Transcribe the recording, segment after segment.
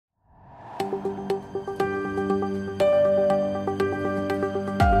All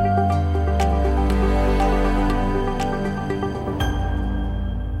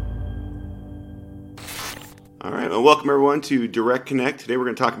right, well, welcome everyone to Direct Connect. Today we're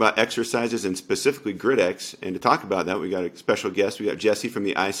going to talk about exercises and specifically GridEx. And to talk about that, we got a special guest. We got Jesse from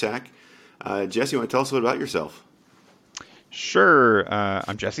the E-ISAC. Jesse, you want to tell us a little about yourself? Sure.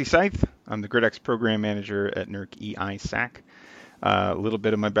 I'm Jesse Sythe. I'm the GridEx Program Manager at NERC E-ISAC. A little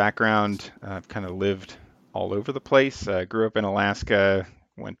bit of my background, I've kind of lived all over the place. Grew up in Alaska,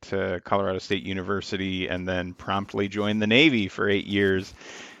 went to Colorado State University, and then promptly joined the Navy for 8 years.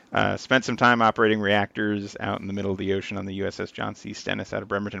 Spent some time operating reactors out in the middle of the ocean on the USS John C. Stennis out of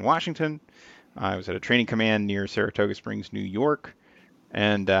Bremerton, Washington. I was at a training command near Saratoga Springs, New York.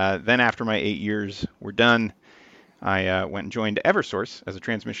 And then after my 8 years were done, I went and joined Eversource as a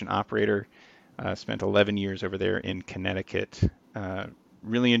transmission operator. Spent 11 years over there in Connecticut.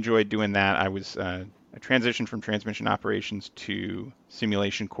 Really enjoyed doing that. I transitioned from transmission operations to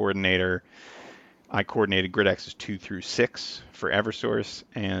simulation coordinator. I coordinated GridExes 2 through 6 for Eversource,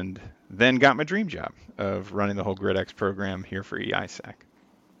 and then got my dream job of running the whole GridEx program here for E-ISAC.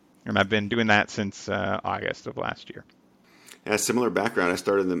 And I've been doing that since August of last year. Yeah, similar background. I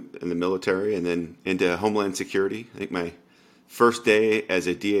started in the military and then into Homeland Security. I think my first day as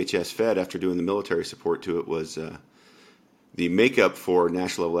a DHS Fed after doing the military support to it was the makeup for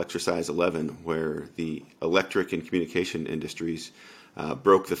National Level Exercise 11, where the electric and communication industries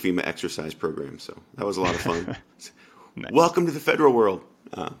broke the FEMA exercise program. So that was a lot of fun. Nice. Welcome to the federal world.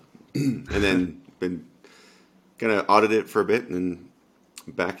 And then been kind of audited it for a bit and then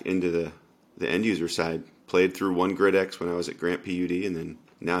back into the end user side. Played through one GridEx when I was at Grant PUD and then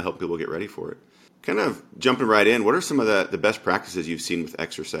now help people get ready for it. Kind of jumping right in, what are some of the best practices you've seen with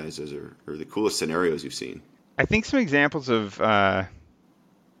exercises or the coolest scenarios you've seen? I think some examples of,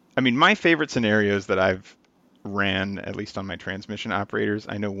 my favorite scenarios that I've ran, at least on my transmission operators,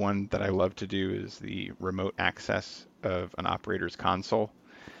 I know one that I love to do is the remote access of an operator's console.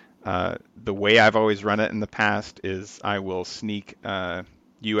 The way I've always run it in the past is I will sneak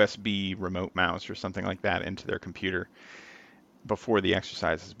USB remote mouse or something like that into their computer before the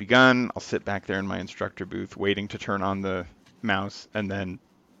exercise has begun. I'll sit back there in my instructor booth waiting to turn on the mouse, and then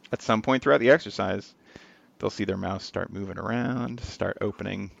at some point throughout the exercise, they'll see their mouse start moving around, start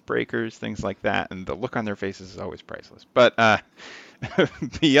opening breakers, things like that, and the look on their faces is always priceless. But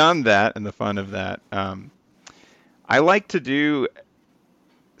beyond that and the fun of that, I like to do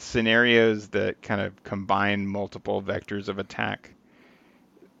scenarios that kind of combine multiple vectors of attack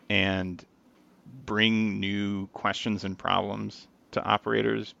and bring new questions and problems to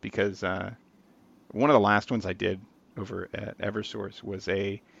operators, because one of the last ones I did over at Eversource was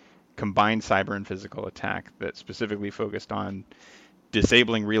a combined cyber and physical attack that specifically focused on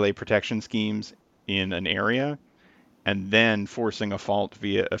disabling relay protection schemes in an area and then forcing a fault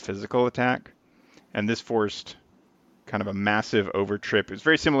via a physical attack. And this forced kind of a massive overtrip. It was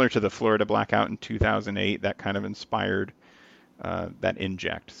very similar to the Florida blackout in 2008 that kind of inspired that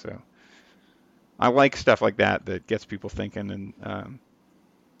inject. So I like stuff like that gets people thinking and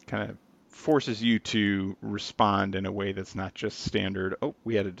kind of forces you to respond in a way that's not just standard, oh,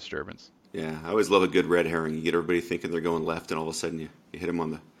 we had a disturbance. Yeah, I always love a good red herring. You get everybody thinking they're going left, and all of a sudden you hit them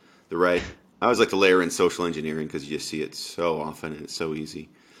on the right. I always like to layer in social engineering because you just see it so often and it's so easy.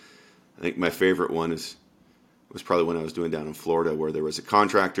 I think my favorite one was probably when I was doing down in Florida, where there was a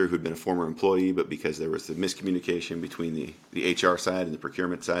contractor who'd been a former employee, but because there was the miscommunication between the HR side and the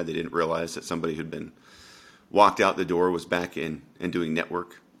procurement side, they didn't realize that somebody who'd been walked out the door was back in and doing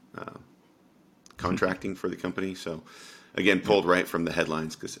network contracting for the company. So again, pulled right from the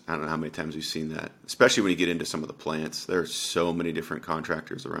headlines, because I don't know how many times we've seen that, especially when you get into some of the plants. There's so many different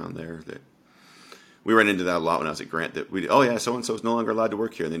contractors around there that we ran into that a lot when I was at Grant, that so-and-so is no longer allowed to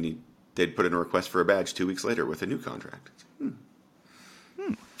work here. And then they'd put in a request for a badge 2 weeks later with a new contract.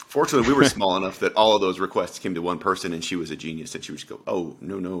 Fortunately, we were small enough that all of those requests came to one person, and she was a genius, and she would just go, oh,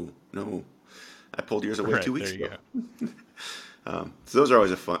 no. I pulled yours away 2 weeks ago. So those are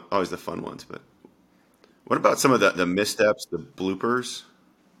always the fun ones. But what about some of the missteps, the bloopers,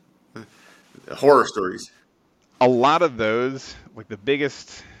 the horror stories? A lot of those, like the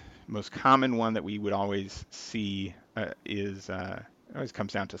biggest, most common one that we would always see is it always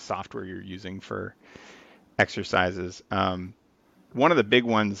comes down to software you're using for exercises. One of the big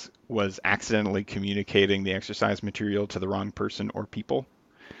ones was accidentally communicating the exercise material to the wrong person or people.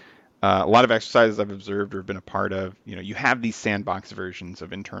 A lot of exercises I've observed or been a part of, you have these sandbox versions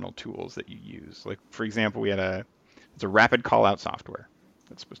of internal tools that you use. Like, for example, it's a rapid call out software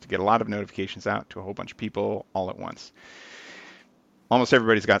that's supposed to get a lot of notifications out to a whole bunch of people all at once. almost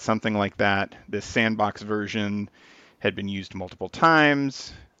everybody's got something like that. This sandbox version had been used multiple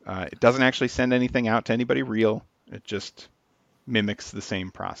times. It doesn't actually send anything out to anybody real. It just mimics the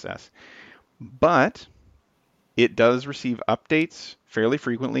same process. But it does receive updates fairly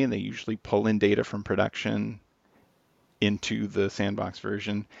frequently, and they usually pull in data from production into the sandbox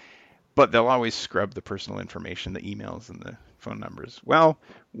version. But they'll always scrub the personal information, the emails and the phone numbers. Well,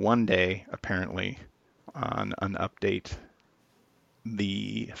 one day, apparently, on an update,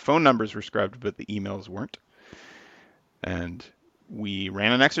 the phone numbers were scrubbed, but the emails weren't. And we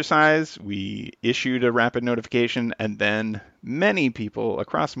ran an exercise, we issued a rapid notification, and then many people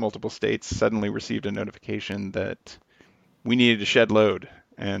across multiple states suddenly received a notification that we needed to shed load.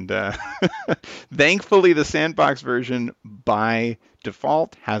 And thankfully, the sandbox version by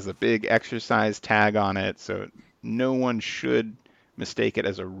default has a big exercise tag on it, so no one should mistake it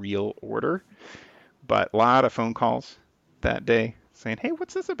as a real order. But a lot of phone calls that day saying, hey,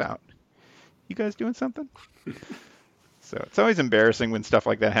 what's this about? You guys doing something? So it's always embarrassing when stuff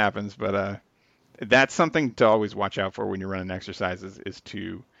like that happens, but that's something to always watch out for when you're running exercises, is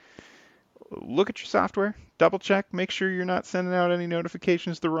to look at your software, double check, make sure you're not sending out any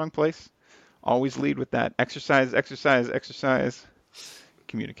notifications to the wrong place. Always lead with that exercise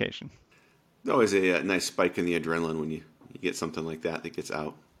communication. Always a nice spike in the adrenaline when you get something like that gets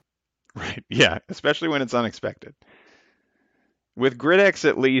out. Right, yeah, especially when it's unexpected. With GridEx,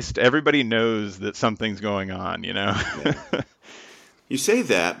 at least, everybody knows that something's going on, you know? Yeah. You say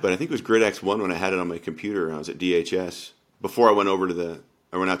that, but I think it was GridEx I when I had it on my computer and I was at DHS. Before I went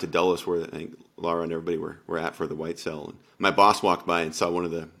out to Dulles, where I think Laura and everybody were at for the white cell. And my boss walked by and saw one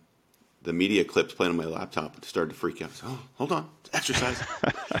of the media clips playing on my laptop and started to freak out. So, oh, hold on, it's exercise.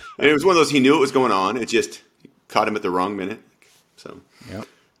 And it was one of those, he knew it was going on. It just caught him at the wrong minute. So, yep.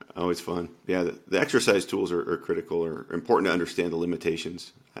 Always fun. Yeah, the exercise tools are critical, or important to understand the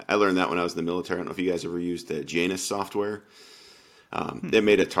limitations. I learned that when I was in the military. I don't know if you guys ever used the Janus software. It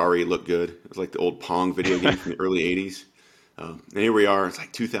made Atari look good. It was like the old Pong video game from the early 80s. And here we are. It's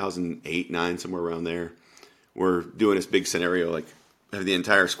like 2008, 9, somewhere around there. We're doing this big scenario, like have the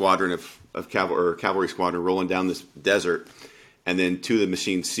entire squadron of cavalry squadron rolling down this desert, and then two of the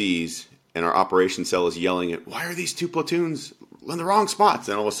machine sees, and our operations cell is yelling at, why are these two platoons in the wrong spots?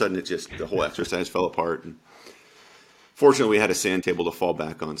 And all of a sudden, the whole exercise fell apart. And fortunately, we had a sand table to fall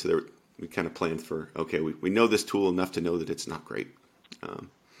back on, so we kind of planned for, okay, we know this tool enough to know that it's not great.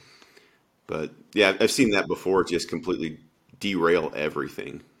 But yeah, I've seen that before, just completely derail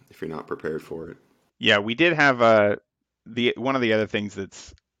everything if you're not prepared for it. Yeah, we did have one of the other things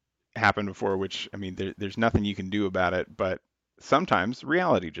that's happened before, which, I mean, there's nothing you can do about it, but sometimes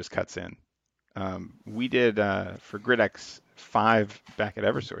reality just cuts in. We did for GridEx VII back at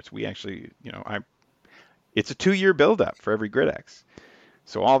Eversource. We actually, it's a 2-year buildup for every GridEx.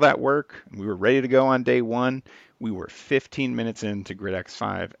 So all that work, we were ready to go on day one. We were 15 minutes into GridEx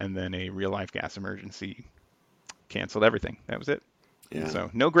VII, and then a real life gas emergency canceled everything. That was it. Yeah. So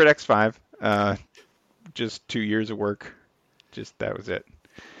no GridEx VII, just 2 years of work. That was it.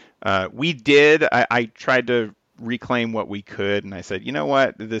 I tried to reclaim what we could, and I said, you know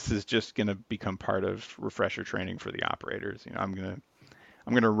what, this is just going to become part of refresher training for the operators. I'm going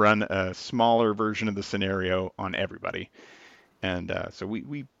to run a smaller version of the scenario on everybody. And so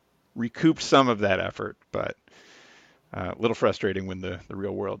we recouped some of that effort, but a little frustrating when the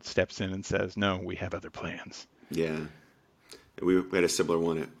real world steps in and says, no, we have other plans. Yeah. We had a similar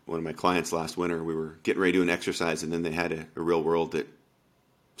one at one of my clients last winter. We were getting ready to do an exercise, and then they had a real world that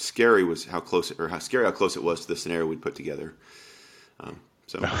scary how close it was to the scenario we'd put together.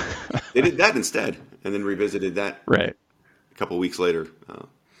 So they did that instead, and then revisited that right a couple of weeks later.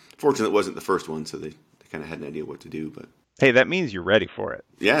 Fortunately, it wasn't the first one, so they kind of had an idea what to do. But hey, that means you're ready for it.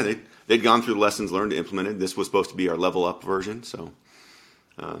 Yeah, they'd gone through the lessons learned, implemented. This was supposed to be our level up version. So,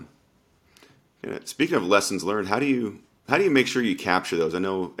 speaking of lessons learned, how do you make sure you capture those? I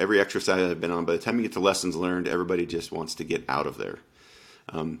know every exercise I've been on, by the time you get to lessons learned, everybody just wants to get out of there.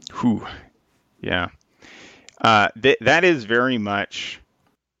 Yeah. That is very much,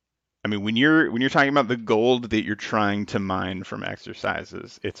 I mean, when you're talking about the gold that you're trying to mine from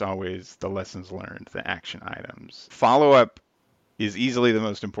exercises, it's always the lessons learned, the action items. Follow-up is easily the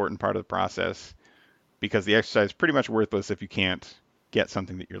most important part of the process, because the exercise is pretty much worthless if you can't get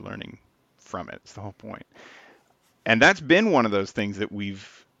something that you're learning from it. It's the whole point. And that's been one of those things that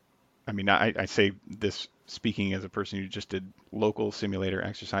I say this speaking as a person who just did local simulator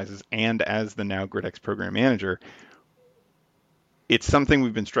exercises and as the now GridEx Program Manager. It's something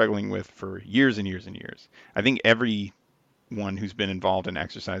we've been struggling with for years and years and years. I think everyone who's been involved in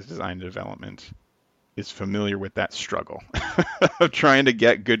exercise design and development is familiar with that struggle of trying to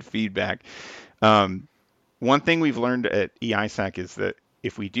get good feedback. One thing we've learned at E-ISAC is that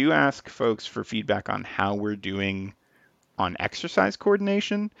if we do ask folks for feedback on how we're doing on exercise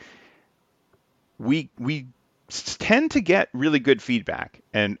coordination, we tend to get really good feedback,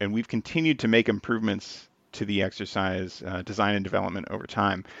 and we've continued to make improvements to the exercise design and development over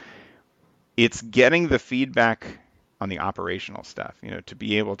time. It's getting the feedback on the operational stuff, to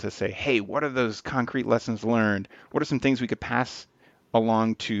be able to say, hey, what are those concrete lessons learned? What are some things we could pass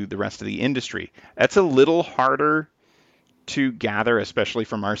along to the rest of the industry? That's a little harder to gather, especially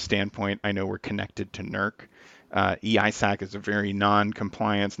from our standpoint. I know we're connected to NERC. E-ISAC is a very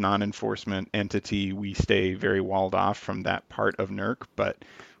non-compliance, non-enforcement entity. We stay very walled off from that part of NERC, but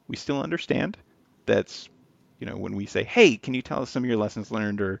we still understand that's, when we say, hey, can you tell us some of your lessons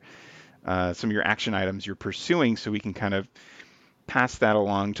learned or some of your action items you're pursuing so we can kind of pass that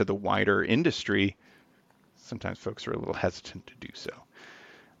along to the wider industry, sometimes folks are a little hesitant to do so.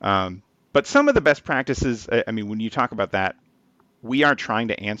 But some of the best practices, when you talk about that, we are trying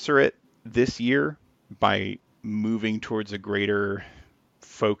to answer it this year by moving towards a greater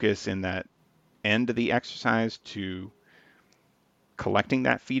focus in that end of the exercise to collecting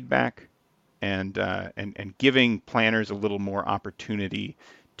that feedback and giving planners a little more opportunity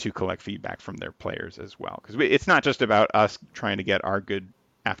to collect feedback from their players as well. Because it's not just about us trying to get our good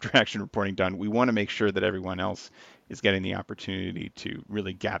after-action reporting done. We want to make sure that everyone else is getting the opportunity to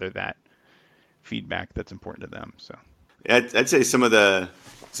really gather that feedback that's important to them. So I'd say some of the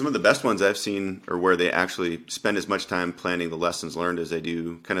best ones I've seen are where they actually spend as much time planning the lessons learned as they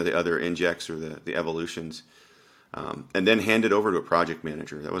do kind of the other injects or the evolutions, and then hand it over to a project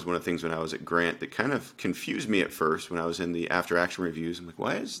manager. That was one of the things when I was at Grant that kind of confused me at first when I was in the after-action reviews. I'm like,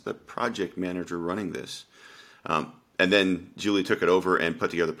 why is the project manager running this? And then Julie took it over and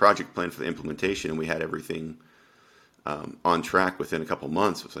put together the project plan for the implementation, and we had everything on track within a couple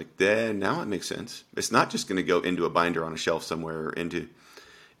months. It was like, now it makes sense. It's not just going to go into a binder on a shelf somewhere or into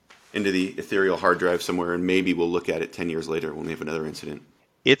the ethereal hard drive somewhere, and maybe we'll look at it 10 years later when we have another incident.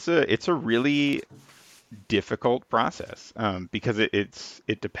 It's a really difficult process because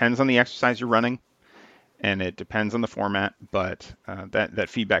it depends on the exercise you're running, and it depends on the format. But that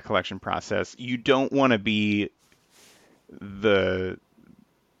feedback collection process, you don't want to be the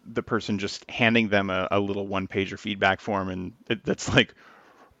person just handing them a little one-pager feedback form, and that's like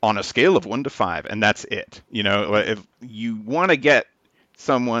on a scale of 1 to 5, and that's it. If you want to get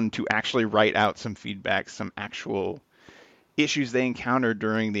someone to actually write out some feedback, some actual issues they encountered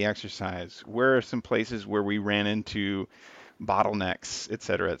during the exercise. Where are some places where we ran into bottlenecks, et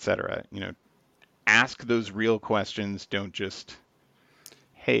cetera, et cetera? Ask those real questions. Don't just,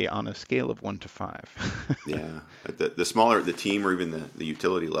 hey, on a scale of 1 to 5. Yeah. The smaller the team or even the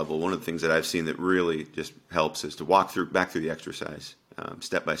utility level, one of the things that I've seen that really just helps is to walk back through the exercise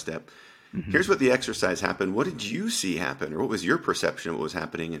step by step. Mm-hmm. Here's what the exercise happened. What did you see happen? Or what was your perception of what was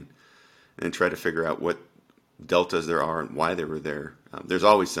happening? And then try to figure out what deltas there are and why they were there. There's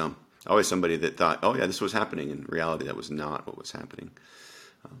always somebody that thought, oh yeah, this was happening. In reality, that was not what was happening.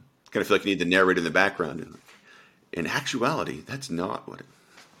 Kind of feel like you need the narrator in the background. And in actuality, that's not what it.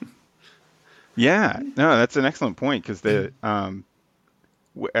 Yeah, no, that's an excellent point, because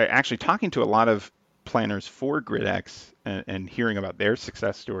actually talking to a lot of planners for GridEx and hearing about their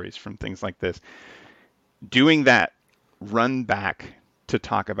success stories from things like this, doing that run back to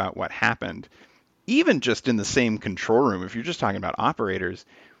talk about what happened, even just in the same control room, if you're just talking about operators,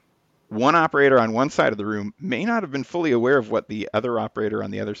 one operator on one side of the room may not have been fully aware of what the other operator on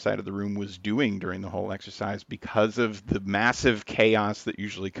the other side of the room was doing during the whole exercise because of the massive chaos that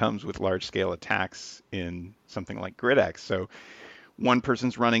usually comes with large-scale attacks in something like GridEx. So one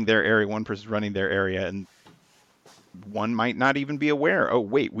person's running their area, one person's running their area, and one might not even be aware. Oh,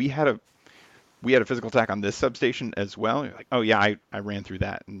 wait, we had a physical attack on this substation as well. You're like, oh yeah, I ran through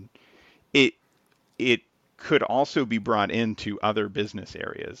that, and it could also be brought into other business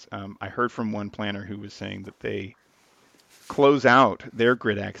areas. I heard from one planner who was saying that they close out their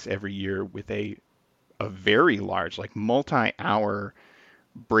GridEx every year with a very large, like multi-hour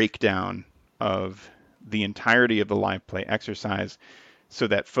breakdown of the entirety of the live play exercise so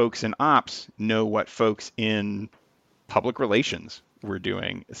that folks in ops know what folks in public relations were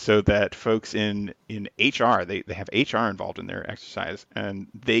doing, so that folks in HR, they have HR involved in their exercise, and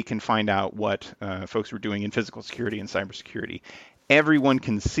they can find out what folks were doing in physical security and cybersecurity. Everyone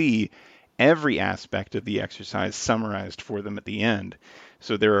can see every aspect of the exercise summarized for them at the end,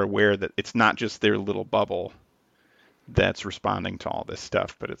 so they're aware that it's not just their little bubble that's responding to all this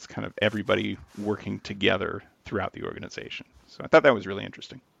stuff, but it's kind of everybody working together throughout the organization. So I thought that was really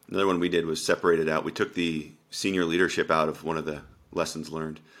interesting. Another one we did was separated out. We took the senior leadership out of one of the lessons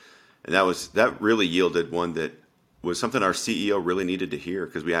learned, and that really yielded one that was something our CEO really needed to hear,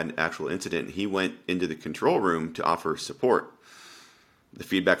 because we had an actual incident. He went into the control room to offer support. The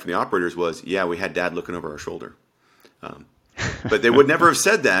feedback from the operators was, yeah, we had Dad looking over our shoulder. But they would never have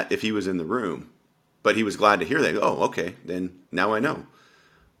said that if he was in the room. But he was glad to hear that. Oh, okay, then now I know.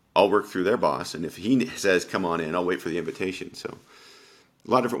 I'll work through their boss, and if he says, come on in, I'll wait for the invitation. So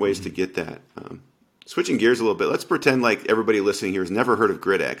a lot of different ways to get that. Switching gears a little bit, let's pretend like everybody listening here has never heard of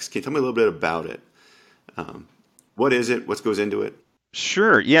GridEx. Can you tell me a little bit about it? What is it? What goes into it?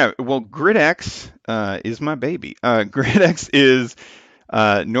 Sure. Yeah. Well, GridEx is my baby. GridEx is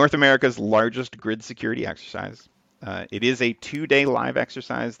North America's largest grid security exercise. It is a 2-day live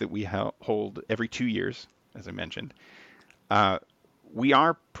exercise that we hold every 2 years, as I mentioned. We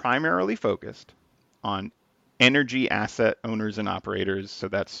are primarily focused on energy asset owners and operators, so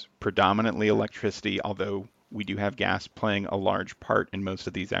that's predominantly electricity, although we do have gas playing a large part in most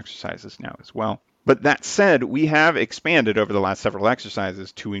of these exercises now as well. But that said, we have expanded over the last several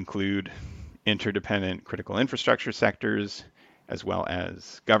exercises to include interdependent critical infrastructure sectors, as well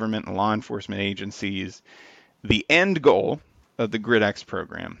as government and law enforcement agencies. The end goal of the GridEx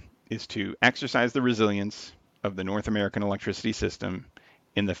program is to exercise the resilience of the North American electricity system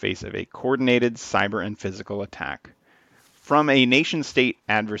in the face of a coordinated cyber and physical attack from a nation-state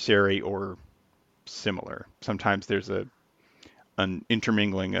adversary or similar. Sometimes there's an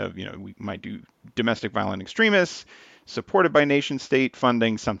intermingling of, we might do domestic violent extremists supported by nation-state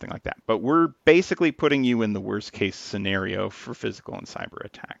funding, something like that. But we're basically putting you in the worst-case scenario for physical and cyber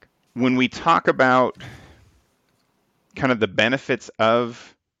attack. When we talk about kind of the benefits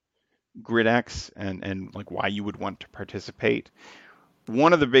of GridEx and like why you would want to participate,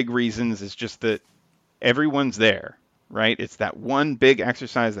 one of the big reasons is just that everyone's there, right? It's that one big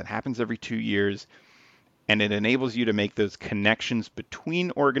exercise that happens every 2 years, and it enables you to make those connections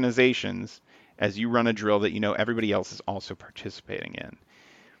between organizations as you run a drill that everybody else is also participating in.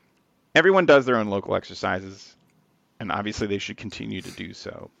 Everyone does their own local exercises, and obviously they should continue to do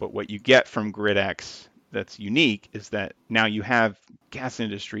so. But what you get from GridEx that's unique is that now you have gas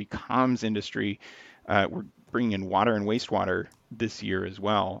industry, comms industry. We're bringing in water and wastewater this year as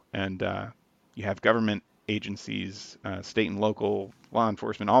well. And you have government agencies, state and local law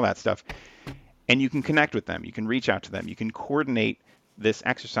enforcement, all that stuff. And you can connect with them. You can reach out to them. You can coordinate this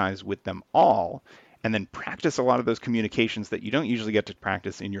exercise with them all, and then practice a lot of those communications that you don't usually get to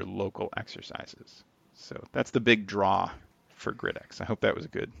practice in your local exercises. So that's the big draw for GridEx. I hope that was a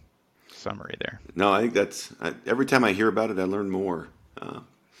good summary there. No, I think every time I hear about it, I learn more.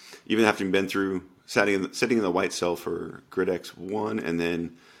 Even after been through sitting in the white cell for GridEx I, and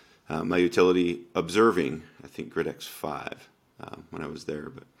then my utility observing, I think GridEx V when I was there.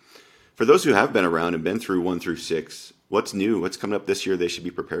 But for those who have been around and been through 1 through 6, what's new? What's coming up this year they should be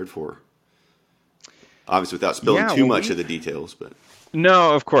prepared for? Obviously, without spilling too much of the details, but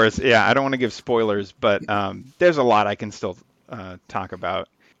no, of course, yeah. I don't want to give spoilers, but there's a lot I can still talk about.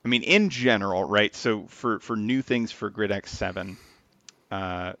 I mean, in general, right? So for new things for GridEx VII,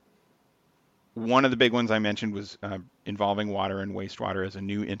 one of the big ones I mentioned was involving water and wastewater as a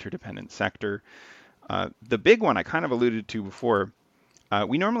new interdependent sector. The big one I kind of alluded to before.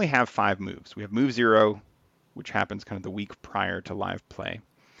 We normally have 5 moves. We have move 0, which happens kind of the week prior to live play.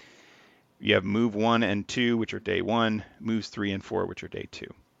 You have move 1 and 2, which are day 1, moves 3 and 4, which are day 2.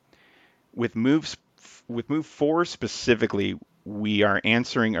 With move 4 specifically, we are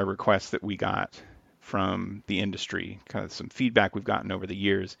answering a request that we got from the industry, kind of some feedback we've gotten over the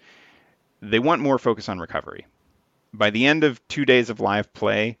years. They want more focus on recovery. By the end of 2 days of live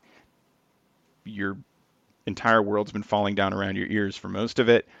play, your entire world's been falling down around your ears for most of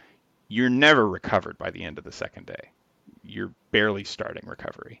it. You're never recovered by the end of the second day. You're barely starting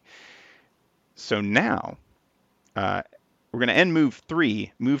recovery. So now, we're going to end move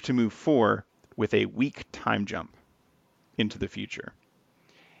 3, move to move 4 with a week time jump into the future.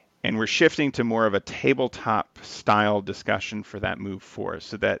 And we're shifting to more of a tabletop style discussion for that move 4,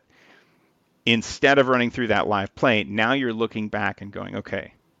 so that instead of running through that live play, now you're looking back and going,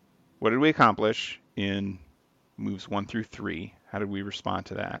 okay, what did we accomplish in moves 1 through 3? How did we respond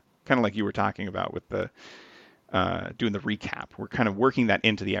to that? Kind of like you were talking about with the doing the recap. We're kind of working that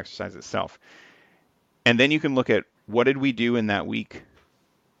into the exercise itself. And then you can look at what did we do in that week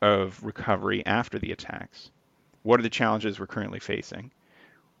of recovery after the attacks? What are the challenges we're currently facing?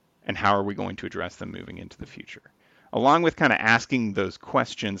 And how are we going to address them moving into the future? Along with kind of asking those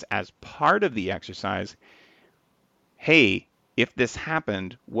questions as part of the exercise. Hey, if this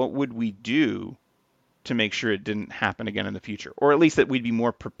happened, what would we do to make sure it didn't happen again in the future, or at least that we'd be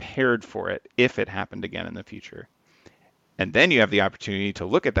more prepared for it if it happened again in the future. And then you have the opportunity to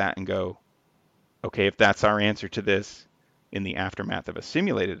look at that and go, okay, if that's our answer to this in the aftermath of a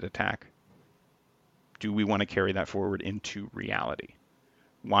simulated attack, do we want to carry that forward into reality?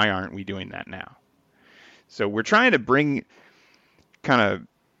 Why aren't we doing that now? So we're trying to bring kind of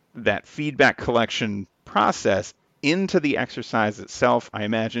that feedback collection process into the exercise itself. I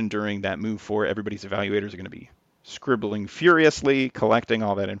imagine during that move forward, everybody's evaluators are going to be scribbling furiously, collecting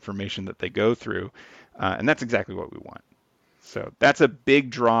all that information that they go through, and that's exactly what we want. So that's a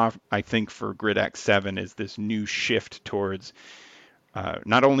big draw, I think, for GridEx VII is this new shift towards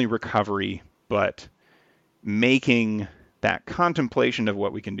not only recovery, but making that contemplation of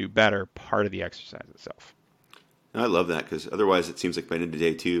what we can do better part of the exercise itself. I love that, because otherwise it seems like by the end of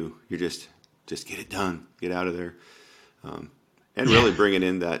day two, you're just get it done, get out of there, and really bringing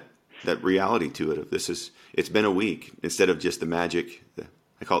in that reality to it. Of it's been a week instead of just the magic.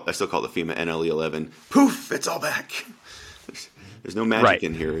 I still call it the FEMA NLE11. Poof, it's all back. There's no magic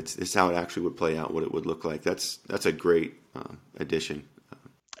in here. It's how it actually would play out, what it would look like. That's a great addition.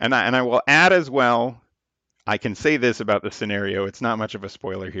 And I will add as well, I can say this about the scenario. It's not much of a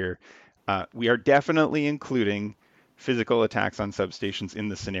spoiler here. We are definitely including physical attacks on substations in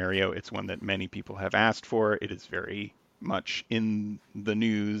the scenario. It's one that many people have asked for. It is very much in the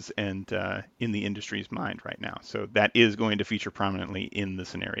news and in the industry's mind right now. So that is going to feature prominently in the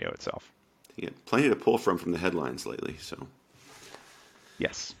scenario itself. Yeah, plenty to pull from the headlines lately. So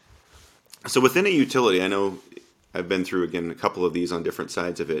yes. So within a utility, I know I've been through, again, a couple of these on different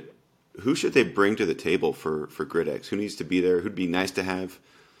sides of it. Who should they bring to the table for GridEx? Who needs to be there? Who'd be nice to have?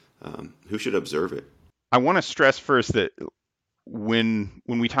 Who should observe it? I want to stress first that when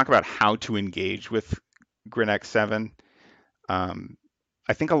we talk about how to engage with GridEx VII,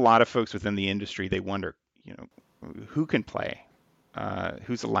 I think a lot of folks within the industry, they wonder, who can play,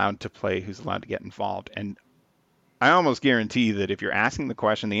 who's allowed to play, who's allowed to get involved. And I almost guarantee that if you're asking the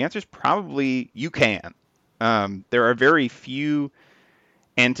question, the answer is probably you can. There are very few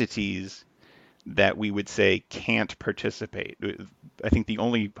entities that we would say can't participate. I think the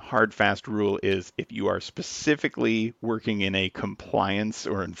only hard, fast rule is if you are specifically working in a compliance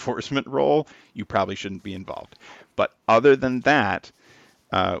or enforcement role, you probably shouldn't be involved. But other than that,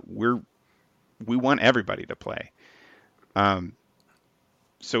 we want everybody to play.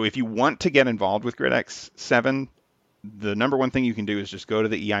 So if you want to get involved with GridEx VII, the number one thing you can do is just go to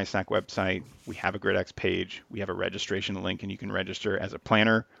the E-ISAC website. We have a GridEx page. We have a registration link, and you can register as a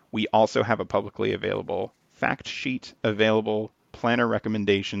planner. We also have a publicly available fact sheet available, planner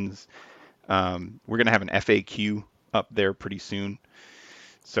recommendations. We're going to have an FAQ up there pretty soon.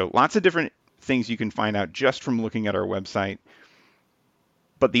 So lots of different things you can find out just from looking at our website.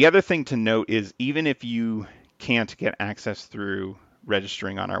 But the other thing to note is even if you can't get access through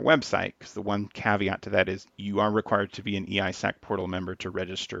registering on our website, because the one caveat to that is you are required to be an E-ISAC portal member to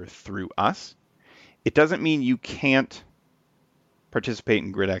register through us. It doesn't mean you can't participate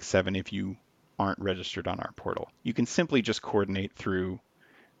in GridEx VII if you aren't registered on our portal. You can simply just coordinate through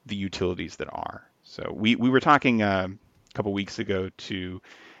the utilities that are. So we were talking a couple weeks ago to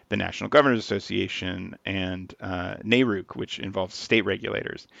the National Governors Association and NERC, which involves state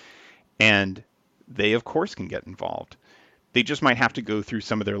regulators. And they, of course, can get involved. They just might have to go through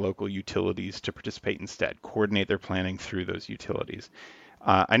some of their local utilities to participate instead, coordinate their planning through those utilities.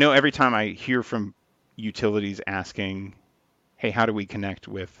 I know every time I hear from utilities asking, hey, how do we connect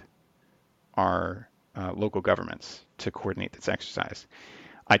with our local governments to coordinate this exercise?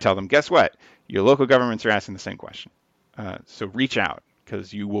 I tell them, guess what? Your local governments are asking the same question. So reach out,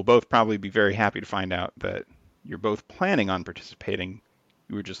 because you will both probably be very happy to find out that you're both planning on participating.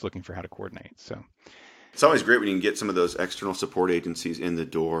 You were just looking for how to coordinate. So it's always great when you can get some of those external support agencies in the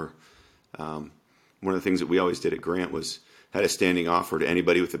door. One of the things that we always did at Grant was had a standing offer to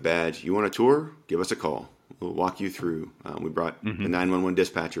anybody with a badge. You want a tour? Give us a call. We'll walk you through. We brought the 911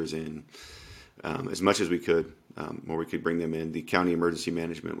 dispatchers in as much as we could, where we could bring them in. The county emergency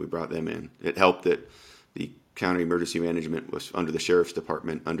management, we brought them in. It helped that the county emergency management was under the sheriff's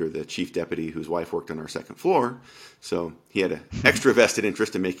department, under the chief deputy whose wife worked on our second floor. So he had an extra vested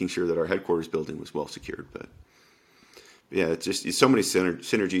interest in making sure that our headquarters building was well secured. But yeah, it's so many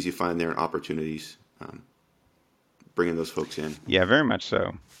synergies you find there and opportunities bringing those folks in. Yeah, very much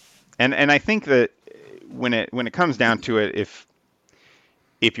so. And I think that when it comes down to it,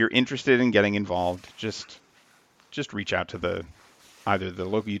 if you're interested in getting involved, just reach out to either the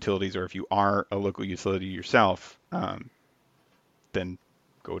local utilities, or if you are a local utility yourself, then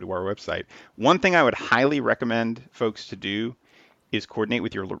go to our website. One thing I would highly recommend folks to do is coordinate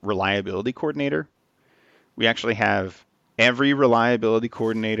with your reliability coordinator. We actually have every reliability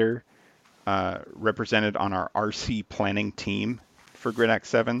coordinator represented on our RC planning team for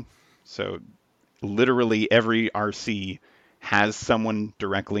GridEx VII. So literally every RC has someone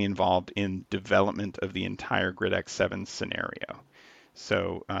directly involved in development of the entire GridEx VII scenario.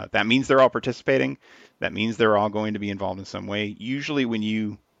 So that means they're all participating. That means they're all going to be involved in some way. Usually when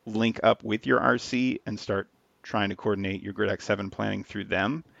you link up with your RC and start trying to coordinate your GridEx VII planning through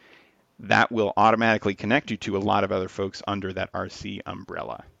them, that will automatically connect you to a lot of other folks under that RC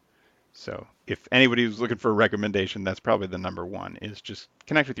umbrella. So if anybody was looking for a recommendation, that's probably the number one, is just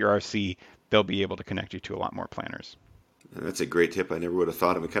connect with your RC. They'll be able to connect you to a lot more planners. That's a great tip. I never would have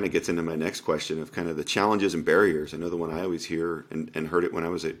thought of. It kind of gets into my next question of kind of the challenges and barriers. I know the one I always hear and heard it when I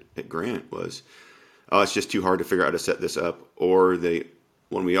was at Grant was, oh, it's just too hard to figure out how to set this up. Or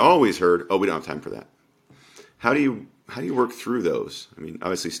one we always heard, oh, we don't have time for that. How do you work through those? I mean,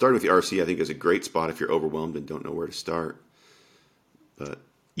 obviously starting with the RC I think is a great spot if you're overwhelmed and don't know where to start. But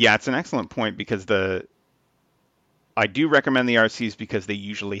yeah, it's an excellent point, because I do recommend the RCs because they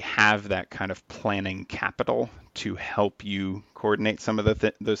usually have that kind of planning capital to help you coordinate some of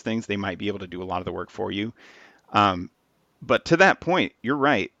those things. They might be able to do a lot of the work for you. But to that point, you're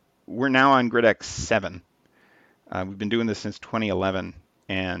right. We're now on GridEx VII. We've been doing this since 2011,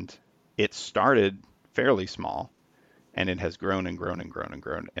 and it started fairly small, and it has grown and grown and grown and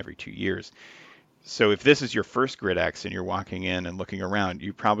grown every 2 years. So if this is your first GridEx and you're walking in and looking around,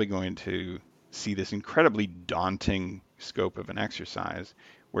 you're probably going to see this incredibly daunting scope of an exercise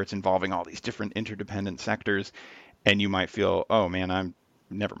where it's involving all these different interdependent sectors, and you might feel, oh man,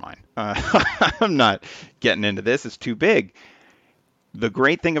 never mind. I'm not getting into this. It's too big. The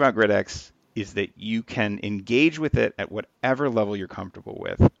great thing about GridEx is that you can engage with it at whatever level you're comfortable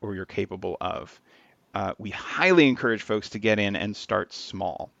with or you're capable of. We highly encourage folks to get in and start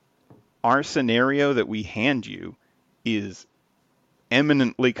small. Our scenario that we hand you is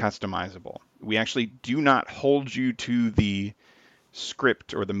eminently customizable. We actually do not hold you to the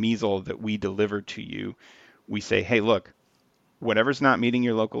script or the measle that we deliver to you. We say, hey, look, whatever's not meeting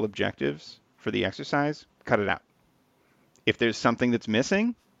your local objectives for the exercise, cut it out. If there's something that's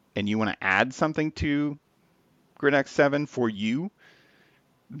missing and you want to add something to GridEx VII for you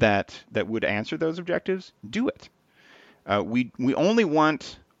that would answer those objectives, do it. We only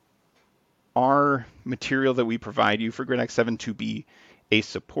want our material that we provide you for GridEx VII to be a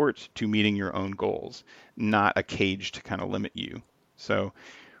support to meeting your own goals, not a cage to kind of limit you. So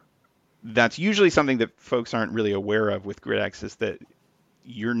that's usually something that folks aren't really aware of with GridEx, is that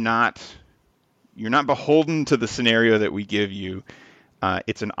you're not beholden to the scenario that we give you.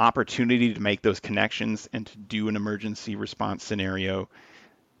 It's an opportunity to make those connections and to do an emergency response scenario,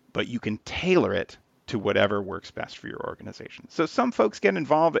 but you can tailor it to whatever works best for your organization. So some folks get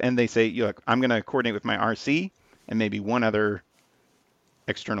involved and they say, look, I'm going to coordinate with my RC and maybe one other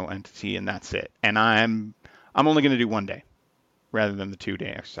external entity, and that's it. And I'm only going to do 1 day rather than the 2-day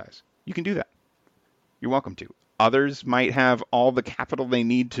exercise. You can do that. You're welcome to. Others might have all the capital they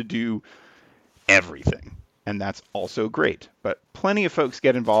need to do everything, and that's also great. But plenty of folks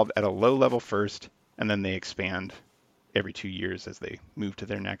get involved at a low level first, and then they expand every 2 years as they move to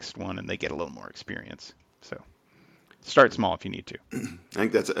their next one and they get a little more experience. So start small if you need to. I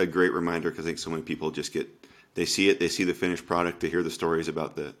think that's a great reminder, because I think so many people just they see the finished product, they hear the stories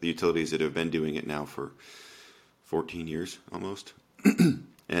about the utilities that have been doing it now for 14 years almost,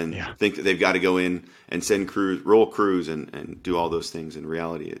 and think that they've got to go in and send crews, roll crews, and do all those things. In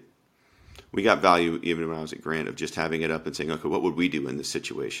reality, we got value even when I was at Grant of just having it up and saying, okay, what would we do in this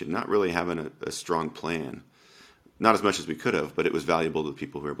situation? Not really having a strong plan. Not as much as we could have, but it was valuable to the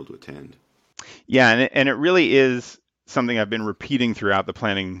people who were able to attend. Yeah, and it really is something I've been repeating throughout the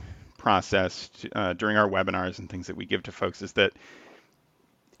planning process during our webinars and things that we give to folks, is that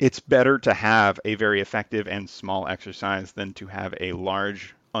it's better to have a very effective and small exercise than to have a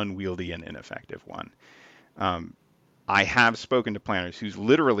large, unwieldy, and ineffective one. I have spoken to planners who's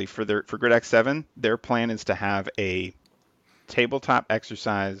literally for GridEx VII, their plan is to have a tabletop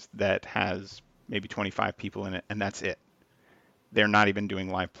exercise that has maybe 25 people in it, and that's it. They're not even doing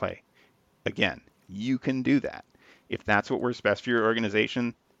live play. Again, you can do that. If that's what works best for your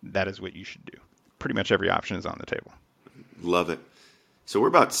organization, that is what you should do. Pretty much every option is on the table. Love it. So we're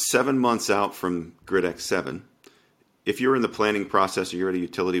about 7 months out from GridEx VII. If you're in the planning process or you're at a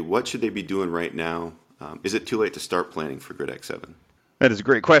utility, what should they be doing right now? Is it too late to start planning for GridEx VII? That is a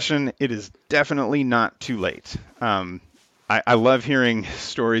great question. It is definitely not too late. I love hearing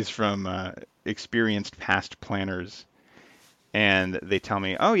stories from experienced past planners, and they tell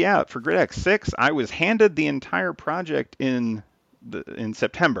me, oh yeah, for GridEx VI, I was handed the entire project in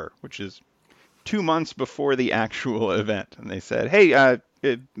September, which is 2 months before the actual event. And they said, hey,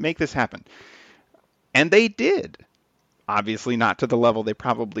 make this happen. And they did. Obviously not to the level they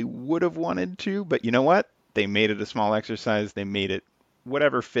probably would have wanted to, but you know what? They made it a small exercise. They made it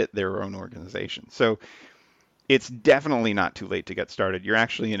whatever fit their own organization. So it's definitely not too late to get started. You're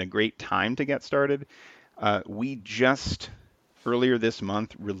actually in a great time to get started. We just earlier this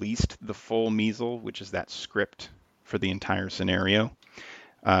month released the full measle, which is that script for the entire scenario.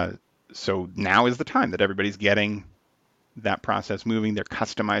 So now is the time that everybody's getting that process moving. They're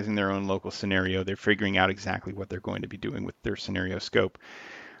customizing their own local scenario. They're figuring out exactly what they're going to be doing with their scenario scope.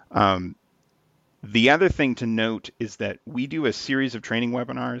 The other thing to note is that we do a series of training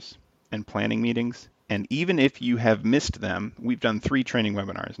webinars and planning meetings. And even if you have missed them, we've done 3 training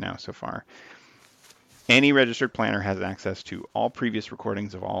webinars now so far. Any registered planner has access to all previous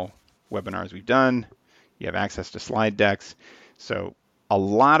recordings of all webinars we've done. You have access to slide decks. So a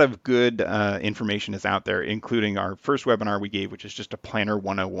lot of good information is out there, including our first webinar we gave, which is just a Planner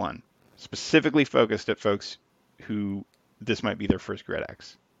 101, specifically focused at folks who this might be their first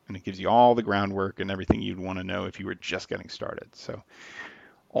GridEx. And it gives you all the groundwork and everything you'd want to know if you were just getting started. So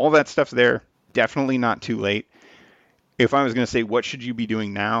all that stuff's there. Definitely not too late. If I was going to say what should you be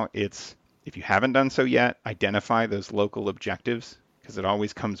doing now, it's if you haven't done so yet, identify those local objectives, because it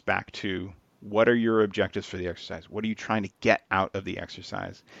always comes back to what are your objectives for the exercise? What are you trying to get out of the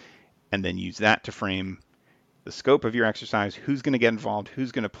exercise? And then use that to frame the scope of your exercise, who's going to get involved,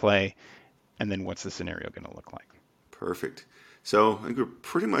 who's going to play, and then what's the scenario going to look like. Perfect. So I think we're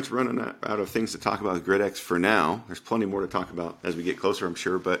pretty much running out of things to talk about with GridEx for now. There's plenty more to talk about as we get closer, I'm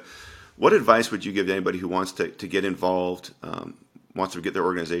sure. But what advice would you give to anybody who wants to get involved, wants to get their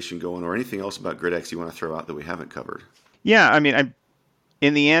organization going, or anything else about GridEx you want to throw out that we haven't covered? Yeah, I mean,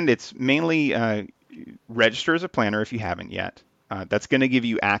 in the end, it's mainly register as a planner if you haven't yet. That's going to give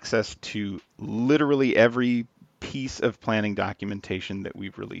you access to literally every piece of planning documentation that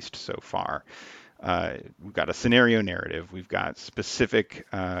we've released so far. We've got a scenario narrative. We've got specific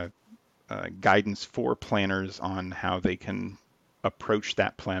guidance for planners on how they can approach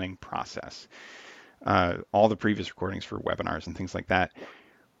that planning process. All the previous recordings for webinars and things like that.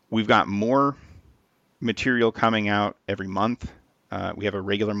 We've got more material coming out every month. We have a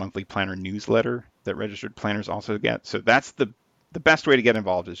regular monthly planner newsletter that registered planners also get. So that's the best way to get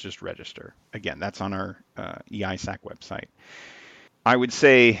involved is just register. Again, that's on our E-ISAC website. I would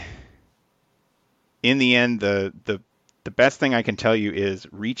say in the end, the best thing I can tell you is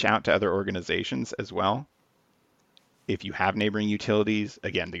reach out to other organizations as well. If you have neighboring utilities,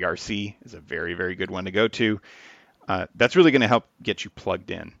 again, the RC is a very, very good one to go to. That's really going to help get you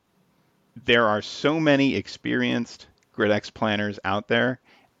plugged in. There are so many experienced GridEx planners out there,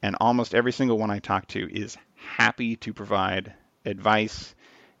 and almost every single one I talk to is happy to provide advice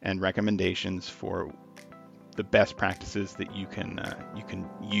and recommendations for the best practices that you can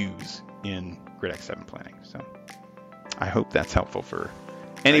use in GridEx VII planning. So I hope that's helpful for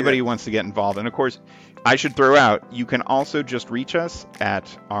anybody who wants to get involved. And of course, I should throw out, you can also just reach us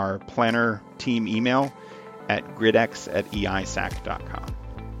at our planner team email at gridex@eisac.com.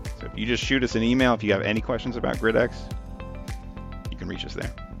 So if you just shoot us an email, if you have any questions about GridEx, you can reach us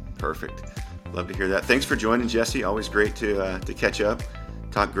there. Perfect. Love to hear that. Thanks for joining, Jesse. Always great to catch up,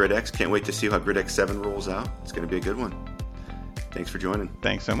 talk GridEx. Can't wait to see how GridEx VII rolls out. It's going to be a good one. Thanks for joining.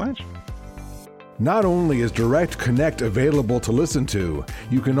 Thanks so much. Not only is Direct Connect available to listen to,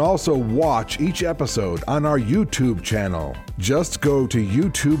 you can also watch each episode on our YouTube channel. Just go to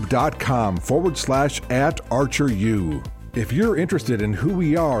youtube.com/@ArcherU. If you're interested in who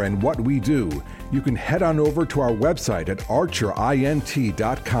we are and what we do, you can head on over to our website at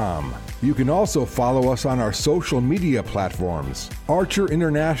archerint.com. You can also follow us on our social media platforms. Archer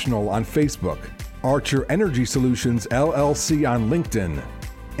International on Facebook, Archer Energy Solutions LLC on LinkedIn,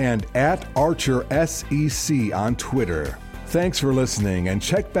 and @ArcherSEC on Twitter. Thanks for listening, and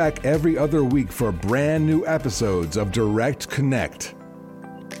check back every other week for brand new episodes of Direct Connect.